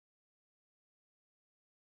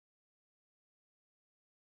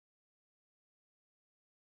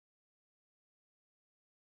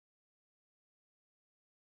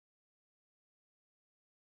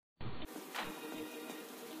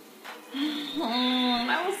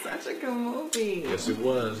such a good movie. Yes, it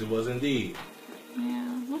was. It was indeed.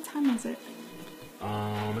 Yeah. What time is it?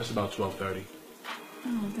 It's about 12:30.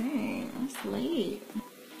 Oh, dang. It's late.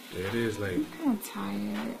 Yeah, it is late. I'm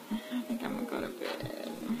tired. I think I'm gonna go to bed.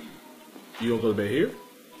 You gonna go to bed here?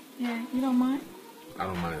 Yeah, you don't mind? I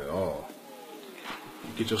don't mind at all.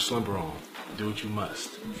 Get your slumber on. Do what you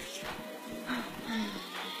must.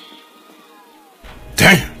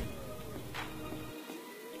 Damn!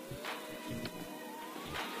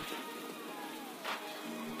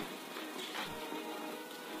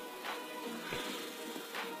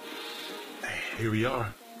 Here we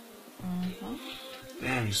are.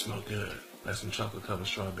 Damn, you smell good. That's some chocolate covered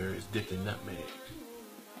strawberries dipped in nutmeg.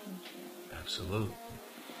 Thank you. Absolutely.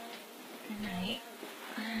 Good night.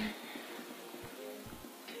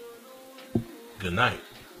 Good night.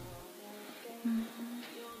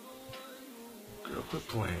 Girl, quit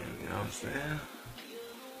playing, you know what I'm saying?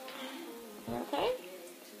 You okay?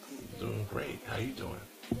 Doing great. How you doing?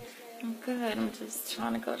 I'm good. I'm just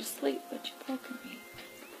trying to go to sleep, but you're poking me.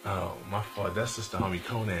 Oh, my fault. That's just the homie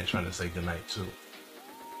Conan trying to say goodnight, too.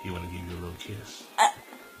 He want to give you a little kiss.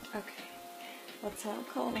 Okay. Well, tell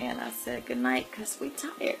Conan I said goodnight because we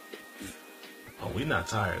tired. Oh, we not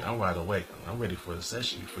tired. I'm wide awake. I'm ready for the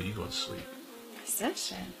session before you go to sleep. A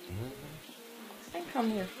session? I didn't come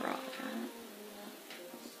here for all that.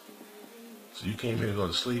 So you came here to go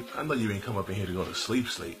to sleep? I know you ain't come up in here to go to sleep.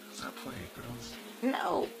 Stop playing, girls.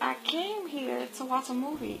 No, I came here to watch a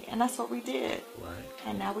movie, and that's what we did. Right.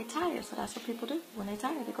 And now we tired, so that's what people do. When they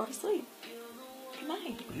tired, they go to sleep. Good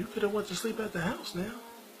night. Well, you could have went to sleep at the house now.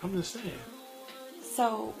 I'm just saying.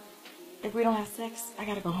 So, if we don't have sex, I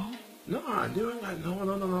gotta go home? No,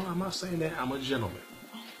 no. I'm not saying that. I'm a gentleman.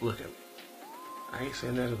 Look at me. I ain't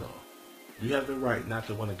saying that at all. You have the right not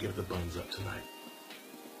to want to give the buns up tonight.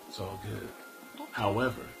 It's all good.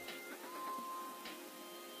 However,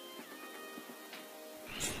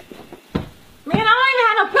 man, I don't even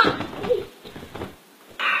have no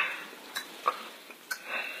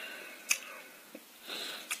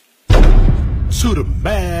to the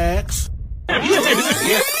max.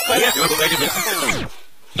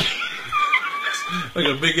 Like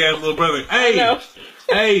a big ass little brother.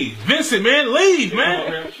 Hey, Vincent, man, leave,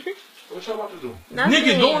 man. What y'all about to do? Nothing.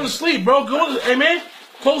 Nigga, going to sleep, bro. Hey, man,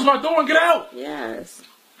 close my door and get out. Yes.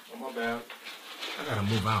 Oh, my bad. I gotta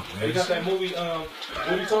move out, man. You got that movie,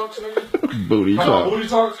 Booty Talks, nigga? Booty Talks. Booty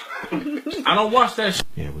Talks? I don't watch that shit.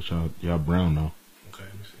 Yeah, but y'all brown though. Okay,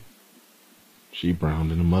 let me see. She brown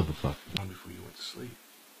than a motherfucker. Long before you went to sleep.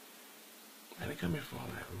 I didn't come here for all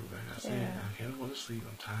that, Ruben. Like I said, I can't go to sleep.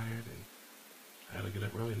 I'm tired and I gotta get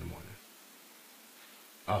up early in the morning.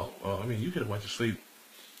 Oh, well, I mean, you could have went to sleep.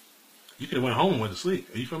 You could have went home and went to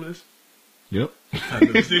sleep. Are you filming this? Yep. I'm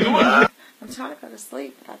trying to go to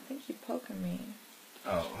sleep, but I think you're poking me.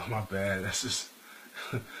 Oh, my bad. That's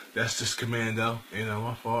just Commando. You know,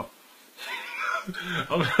 my fault.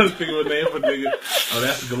 I'm trying to think of a name for nigga. Oh,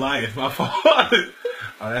 that's Goliath. My fault.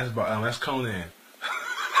 Oh, that's Conan.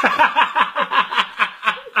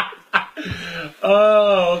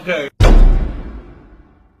 Oh, okay.